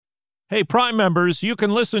Hey, Prime members, you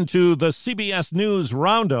can listen to the CBS News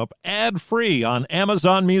Roundup ad-free on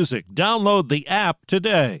Amazon Music. Download the app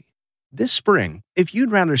today. This spring, if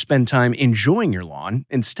you'd rather spend time enjoying your lawn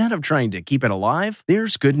instead of trying to keep it alive,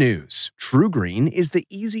 there's good news. True Green is the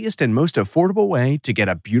easiest and most affordable way to get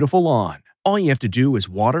a beautiful lawn. All you have to do is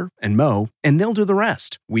water and mow, and they'll do the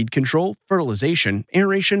rest. Weed control, fertilization,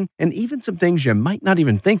 aeration, and even some things you might not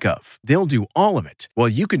even think of. They'll do all of it, while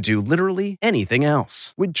you can do literally anything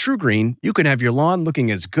else. With True Green, you can have your lawn looking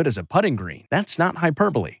as good as a putting green. That's not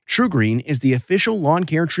hyperbole. True Green is the official lawn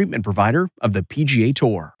care treatment provider of the PGA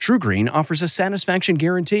Tour. True Green offers a satisfaction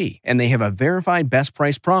guarantee, and they have a verified best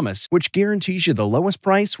price promise, which guarantees you the lowest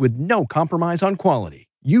price with no compromise on quality.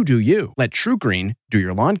 You do you. Let True Green do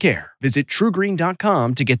your lawn care. Visit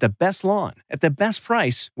TrueGreen.com to get the best lawn at the best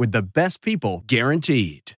price with the best people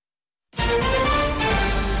guaranteed.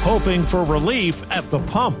 Hoping for relief at the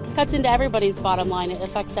pump. Cuts into everybody's bottom line. It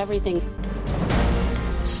affects everything.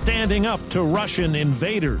 Standing up to Russian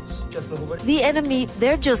invaders. The enemy,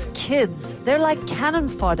 they're just kids. They're like cannon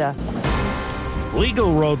fodder. Legal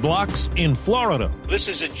roadblocks in Florida. This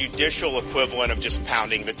is a judicial equivalent of just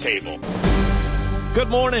pounding the table. Good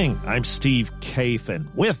morning. I'm Steve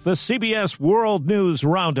Kathan with the CBS World News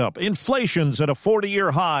Roundup. Inflation's at a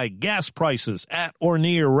 40-year high. Gas prices at or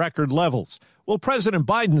near record levels. Will President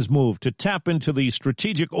Biden's move to tap into the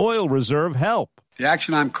strategic oil reserve help? The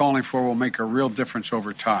action I'm calling for will make a real difference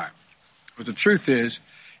over time. But the truth is,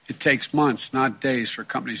 it takes months, not days, for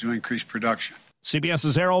companies to increase production.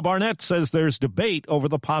 CBS's Errol Barnett says there's debate over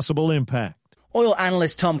the possible impact. Oil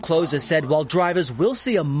analyst Tom Closer said while drivers will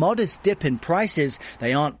see a modest dip in prices,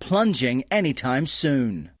 they aren't plunging anytime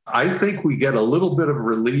soon. I think we get a little bit of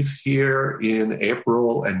relief here in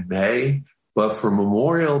April and May, but from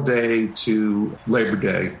Memorial Day to Labor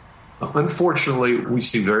Day, unfortunately, we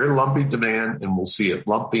see very lumpy demand, and we'll see it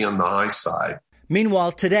lumpy on the high side.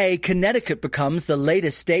 Meanwhile, today, Connecticut becomes the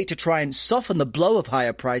latest state to try and soften the blow of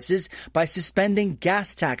higher prices by suspending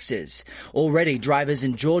gas taxes. Already, drivers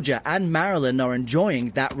in Georgia and Maryland are enjoying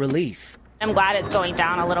that relief. I'm glad it's going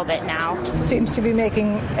down a little bit now. Seems to be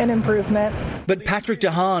making an improvement. But Patrick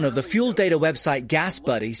DeHaan of the fuel data website Gas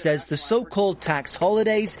Buddy says the so-called tax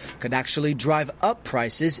holidays could actually drive up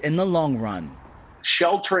prices in the long run.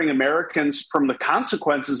 Sheltering Americans from the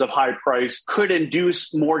consequences of high price could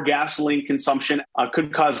induce more gasoline consumption,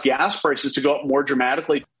 could cause gas prices to go up more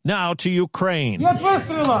dramatically. Now to Ukraine,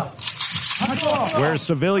 where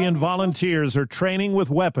civilian volunteers are training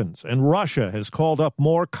with weapons, and Russia has called up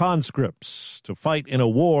more conscripts to fight in a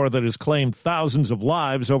war that has claimed thousands of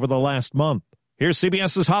lives over the last month. Here's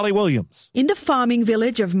CBS's Holly Williams. In the farming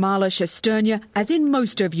village of Mala Shesternya, as in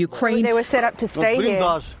most of Ukraine, they were set up to stay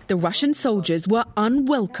here. The Russian soldiers were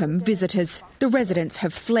unwelcome visitors. The residents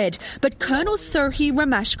have fled, but Colonel Serhiy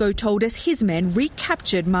Ramashko told us his men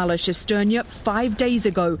recaptured Mala Shesternya 5 days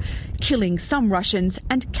ago, killing some Russians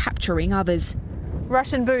and capturing others.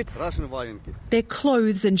 Russian boots. Their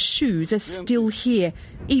clothes and shoes are still here,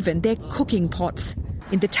 even their cooking pots.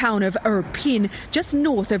 In the town of Irpin, just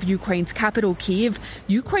north of Ukraine's capital, Kyiv,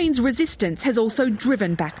 Ukraine's resistance has also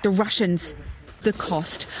driven back the Russians. The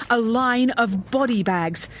cost, a line of body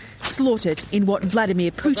bags, slaughtered in what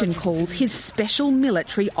Vladimir Putin calls his special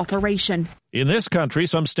military operation. In this country,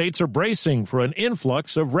 some states are bracing for an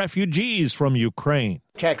influx of refugees from Ukraine.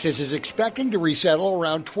 Texas is expecting to resettle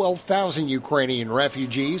around 12,000 Ukrainian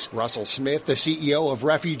refugees. Russell Smith, the CEO of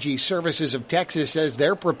Refugee Services of Texas, says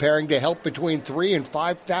they're preparing to help between 3,000 and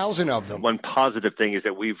 5,000 of them. One positive thing is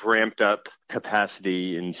that we've ramped up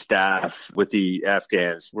capacity and staff with the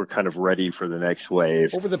Afghans. We're kind of ready for the next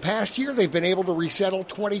wave. Over the past year, they've been able to resettle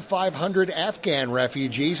 2,500 Afghan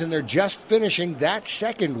refugees, and they're just finishing that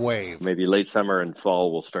second wave. Maybe late summer and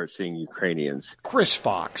fall, we'll start seeing Ukrainians. Chris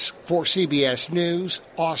Fox for CBS News,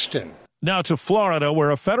 Austin. Now to Florida,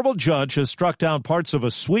 where a federal judge has struck down parts of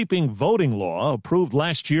a sweeping voting law approved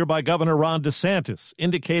last year by Governor Ron DeSantis,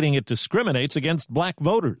 indicating it discriminates against black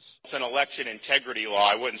voters. It's an election integrity law.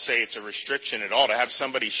 I wouldn't say it's a restriction at all. To have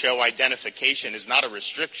somebody show identification is not a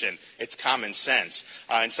restriction. It's common sense.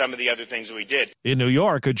 And some of the other things we did. In New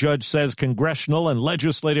York, a judge says congressional and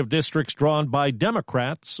legislative districts drawn by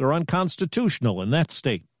Democrats are unconstitutional in that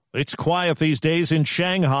state. It's quiet these days in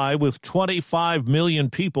Shanghai, with 25 million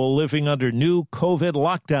people living under new COVID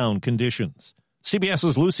lockdown conditions.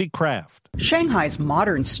 CBS's Lucy Kraft. Shanghai's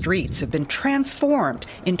modern streets have been transformed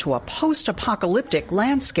into a post-apocalyptic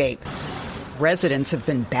landscape. Residents have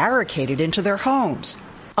been barricaded into their homes,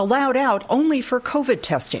 allowed out only for COVID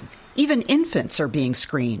testing. Even infants are being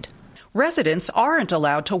screened. Residents aren't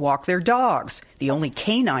allowed to walk their dogs. The only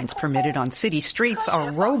canines permitted on city streets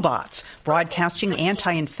are robots, broadcasting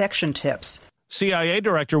anti-infection tips. CIA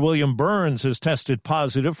Director William Burns has tested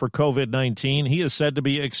positive for COVID-19. He is said to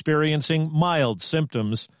be experiencing mild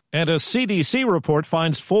symptoms. And a CDC report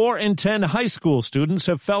finds 4 in 10 high school students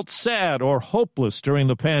have felt sad or hopeless during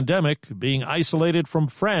the pandemic, being isolated from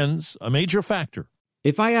friends, a major factor.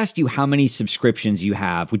 If I asked you how many subscriptions you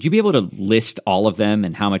have, would you be able to list all of them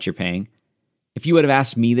and how much you're paying? If you would have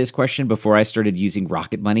asked me this question before I started using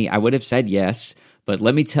Rocket Money, I would have said yes. But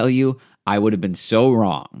let me tell you, I would have been so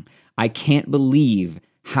wrong. I can't believe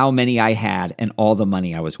how many I had and all the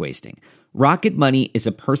money I was wasting. Rocket Money is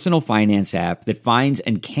a personal finance app that finds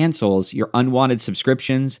and cancels your unwanted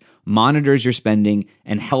subscriptions, monitors your spending,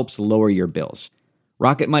 and helps lower your bills.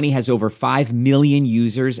 Rocket Money has over 5 million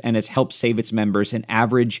users and has helped save its members an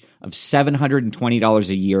average of $720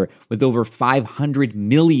 a year with over 500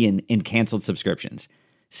 million in canceled subscriptions.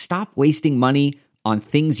 Stop wasting money on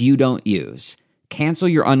things you don't use. Cancel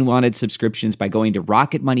your unwanted subscriptions by going to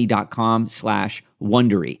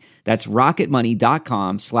rocketmoney.com/Wondery. That's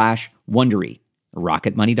rocketmoney.com/Wondery.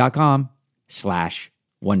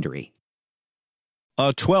 rocketmoney.com/Wondery.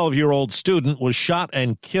 A 12-year-old student was shot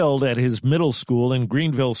and killed at his middle school in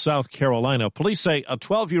Greenville, South Carolina. Police say a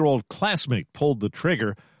 12-year-old classmate pulled the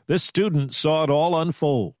trigger. This student saw it all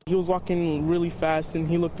unfold. He was walking really fast and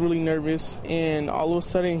he looked really nervous, and all of a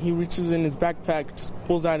sudden he reaches in his backpack, just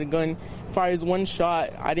pulls out a gun, fires one shot.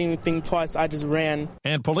 I didn't even think twice. I just ran.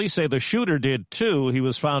 And police say the shooter did too. He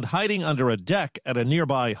was found hiding under a deck at a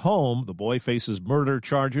nearby home. The boy faces murder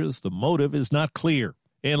charges. The motive is not clear.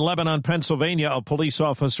 In Lebanon, Pennsylvania, a police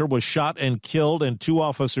officer was shot and killed and 2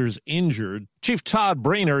 officers injured. Chief Todd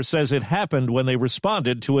Brainer says it happened when they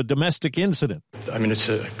responded to a domestic incident. I mean, it's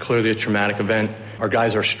clearly a traumatic event. Our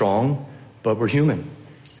guys are strong, but we're human.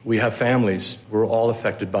 We have families. We're all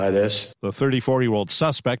affected by this. The 34-year-old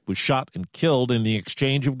suspect was shot and killed in the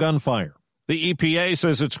exchange of gunfire. The EPA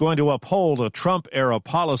says it's going to uphold a Trump-era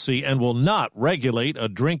policy and will not regulate a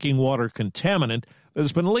drinking water contaminant that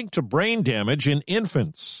has been linked to brain damage in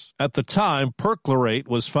infants. At the time, perchlorate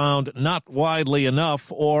was found not widely enough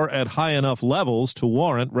or at high enough levels to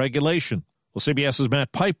warrant regulation. Well, CBS's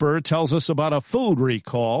Matt Piper tells us about a food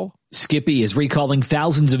recall. Skippy is recalling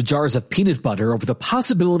thousands of jars of peanut butter over the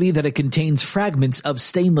possibility that it contains fragments of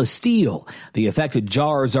stainless steel. The affected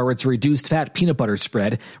jars are its reduced fat peanut butter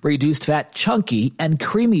spread, reduced fat chunky, and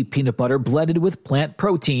creamy peanut butter blended with plant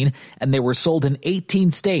protein, and they were sold in 18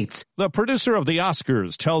 states. The producer of the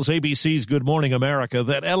Oscars tells ABC's Good Morning America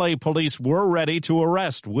that L.A. police were ready to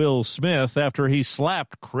arrest Will Smith after he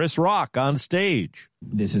slapped Chris Rock on stage.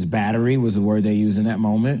 This is battery was the word they used in that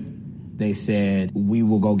moment. They said, we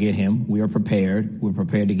will go get him. We are prepared. We're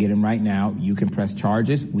prepared to get him right now. You can press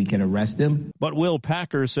charges. We can arrest him. But Will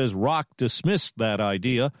Packer says Rock dismissed that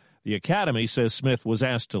idea. The Academy says Smith was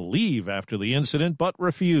asked to leave after the incident, but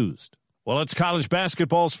refused. Well, it's college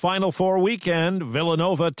basketball's Final Four weekend.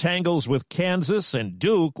 Villanova tangles with Kansas, and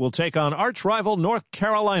Duke will take on arch-rival North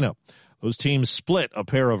Carolina. Those teams split a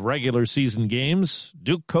pair of regular season games.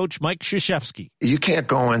 Duke coach Mike Krzyzewski. You can't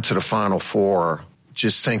go into the Final Four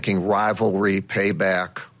just thinking rivalry,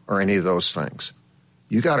 payback, or any of those things.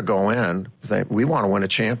 You got to go in, we want to win a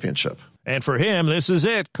championship. And for him, this is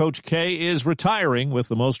it. Coach K is retiring with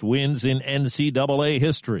the most wins in NCAA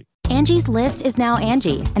history. Angie's List is now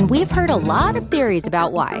Angie, and we've heard a lot of theories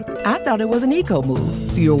about why. I thought it was an eco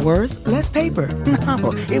move. Fewer words, less paper.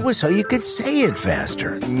 No, it was so you could say it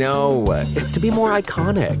faster. No, it's to be more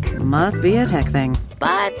iconic. Must be a tech thing.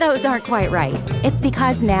 But those aren't quite right. It's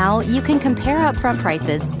because now you can compare upfront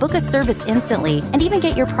prices, book a service instantly, and even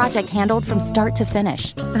get your project handled from start to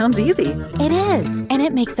finish. Sounds easy. It is, and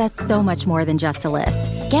it makes us so much more than just a list.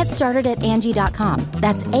 Get started at Angie.com.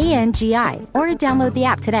 That's ANGI, or download the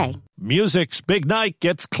app today. Music's big night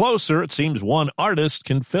gets closer. It seems one artist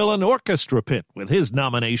can fill an orchestra pit with his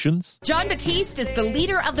nominations. Jon Batiste is the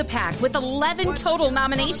leader of the pack with 11 total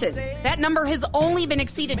nominations. That number has only been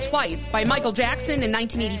exceeded twice by Michael Jackson in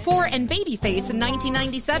 1984 and Babyface in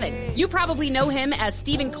 1997. You probably know him as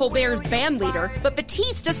Stephen Colbert's band leader, but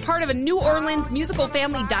Batiste is part of a New Orleans musical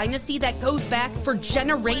family dynasty that goes back for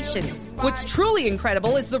generations. What's truly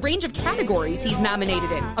incredible is the range of categories he's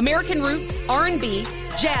nominated in. American roots, R&B,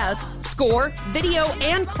 jazz, score, video,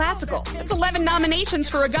 and classical. That's 11 nominations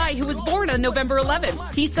for a guy who was born on November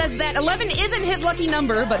 11th. He says that 11 isn't his lucky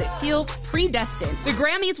number, but it feels predestined. The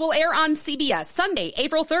Grammys will air on CBS Sunday,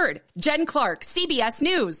 April 3rd. Jen Clark, CBS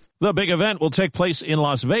News. The big event will take place in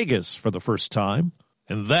Las Vegas for the first time.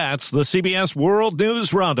 And that's the CBS World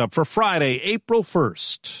News Roundup for Friday, April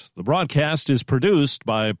 1st. The broadcast is produced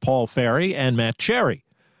by Paul Ferry and Matt Cherry.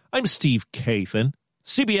 I'm Steve Kathan,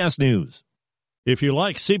 CBS News. If you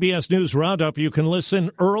like CBS News Roundup, you can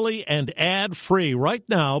listen early and ad-free right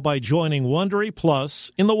now by joining Wondery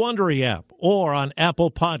Plus in the Wondery app or on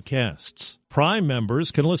Apple Podcasts. Prime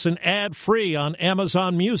members can listen ad-free on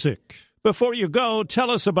Amazon Music. Before you go,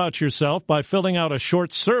 tell us about yourself by filling out a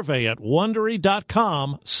short survey at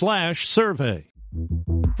Wondery.com/survey.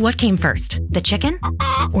 What came first, the chicken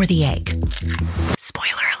or the egg?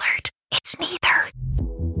 Spoiler alert, it's neither.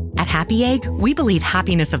 At Happy Egg, we believe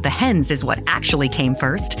happiness of the hens is what actually came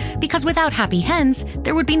first, because without happy hens,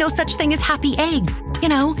 there would be no such thing as happy eggs. You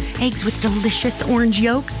know, eggs with delicious orange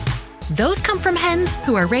yolks. Those come from hens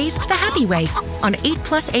who are raised the happy way on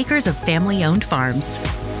 8+ acres of family-owned farms.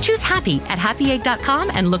 Choose happy at happyegg.com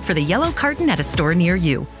and look for the yellow carton at a store near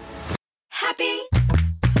you. Happy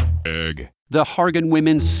Egg. The Hargan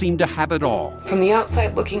women seem to have it all. From the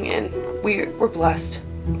outside looking in, we were blessed.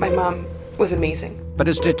 My mom was amazing. But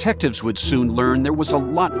as detectives would soon learn, there was a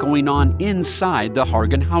lot going on inside the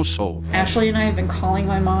Hargan household. Ashley and I have been calling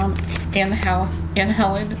my mom and the house and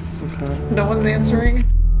Helen. Okay. No one's answering.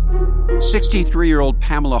 63-year-old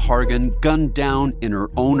Pamela Hargan gunned down in her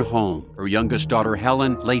own home. Her youngest daughter,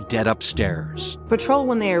 Helen, lay dead upstairs. Patrol,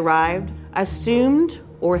 when they arrived, assumed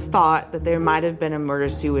or thought that there might have been a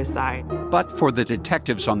murder-suicide. But for the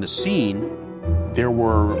detectives on the scene, there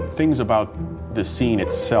were things about the scene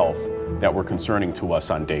itself that were concerning to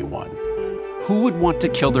us on day one. Who would want to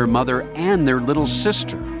kill their mother and their little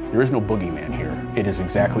sister? There is no boogeyman here. It is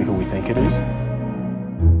exactly who we think it is.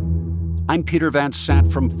 I'm Peter Van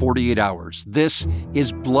Sant from 48 Hours. This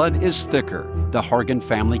is Blood is Thicker, the Hargan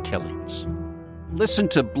Family Killings. Listen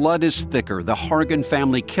to Blood is Thicker, the Hargan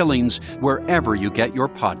Family Killings, wherever you get your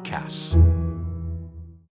podcasts.